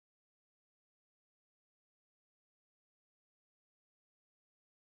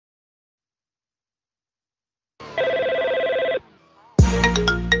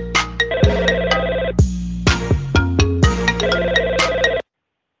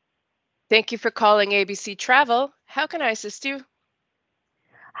Thank you for calling ABC Travel. How can I assist you?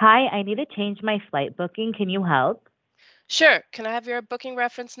 Hi, I need to change my flight booking. Can you help? Sure. Can I have your booking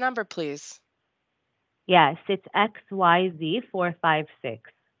reference number, please? Yes, it's XYZ456.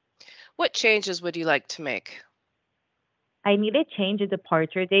 What changes would you like to make? I need to change the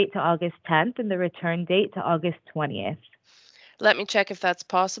departure date to August 10th and the return date to August 20th. Let me check if that's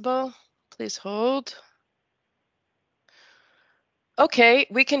possible. Please hold. Okay,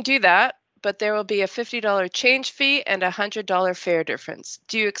 we can do that, but there will be a $50 change fee and a $100 fare difference.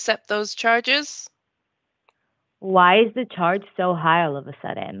 Do you accept those charges? Why is the charge so high all of a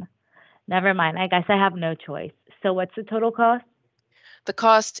sudden? Never mind, I guess I have no choice. So, what's the total cost? The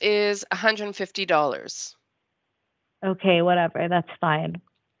cost is $150. Okay, whatever, that's fine.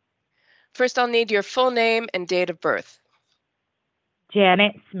 First, I'll need your full name and date of birth.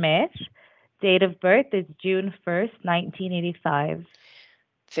 Janet Smith, date of birth is June 1st, 1985.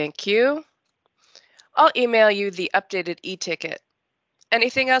 Thank you. I'll email you the updated e-ticket.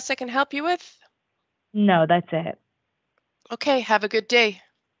 Anything else I can help you with? No, that's it. Okay, have a good day.